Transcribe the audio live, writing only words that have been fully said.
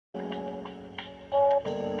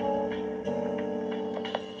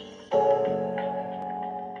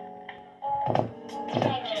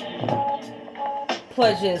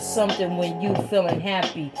Pleasure is something when you feeling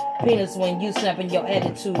happy. Pain is when you snapping your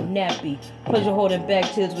attitude nappy. Pleasure holding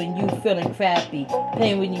back tears when you feeling crappy.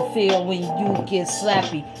 Pain when you feel when you get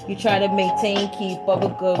slappy. You try to maintain, keep up a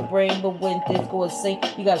good brain, but when this goes insane,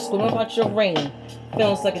 you gotta scream about your rain.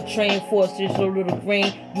 Feels like a train force, just a little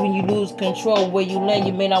grain. When you lose control, where you land,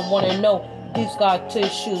 you may not want to know. These scar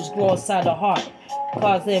tissues grow inside the heart,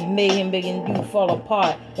 causing mayhem, making you fall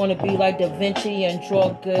apart. Wanna be like Da Vinci and draw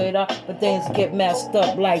good art, but things get messed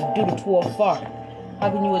up like due to a fart. How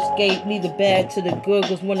can you escape, leave the bad to the good?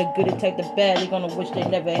 Cause when the good attack the bad, they're gonna wish they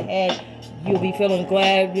never had. You'll be feeling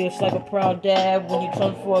glad, just like a proud dad when you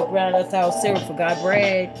trump for a ground. That's how cereal for God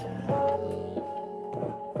bread.